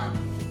every time.